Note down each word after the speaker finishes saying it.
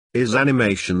Is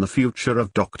animation the future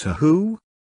of Doctor Who?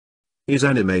 Is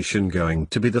animation going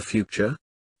to be the future?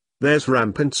 There's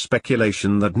rampant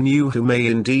speculation that New Who may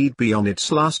indeed be on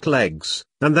its last legs,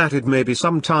 and that it may be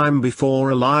some time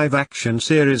before a live-action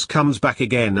series comes back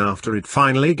again after it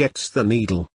finally gets the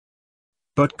needle.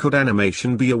 But could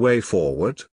animation be a way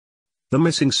forward? The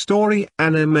missing story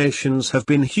animations have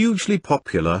been hugely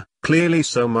popular, clearly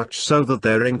so much so that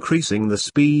they're increasing the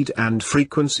speed and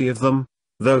frequency of them,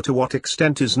 though to what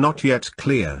extent is not yet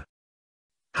clear.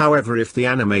 However, if the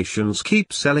animations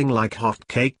keep selling like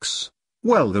hotcakes,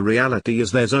 well, the reality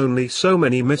is there's only so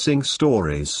many missing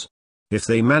stories. If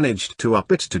they managed to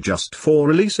up it to just 4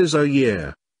 releases a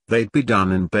year, they'd be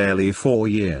done in barely 4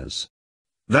 years.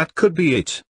 That could be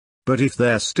it. But if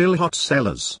they're still hot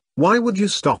sellers, why would you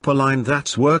stop a line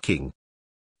that's working?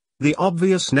 The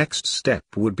obvious next step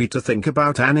would be to think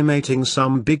about animating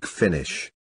some Big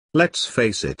Finish. Let's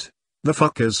face it, the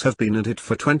fuckers have been at it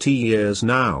for 20 years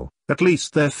now. At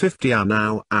least their 50 are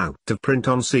now out of print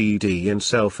on CD and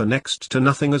sell for next to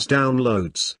nothing as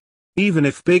downloads. Even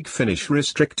if Big Finish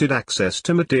restricted access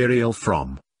to material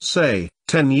from, say,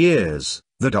 10 years,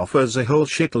 that offers a whole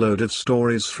shitload of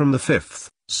stories from the 5th,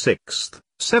 6th,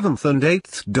 7th and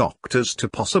 8th Doctors to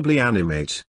possibly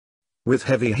animate. With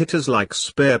heavy hitters like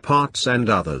Spare Parts and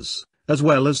others, as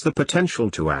well as the potential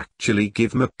to actually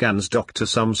give McGann's Doctor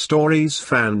some stories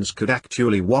fans could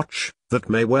actually watch, that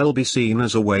may well be seen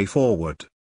as a way forward.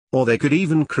 Or they could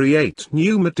even create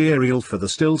new material for the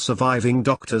still surviving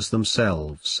Doctors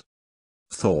themselves.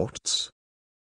 Thoughts?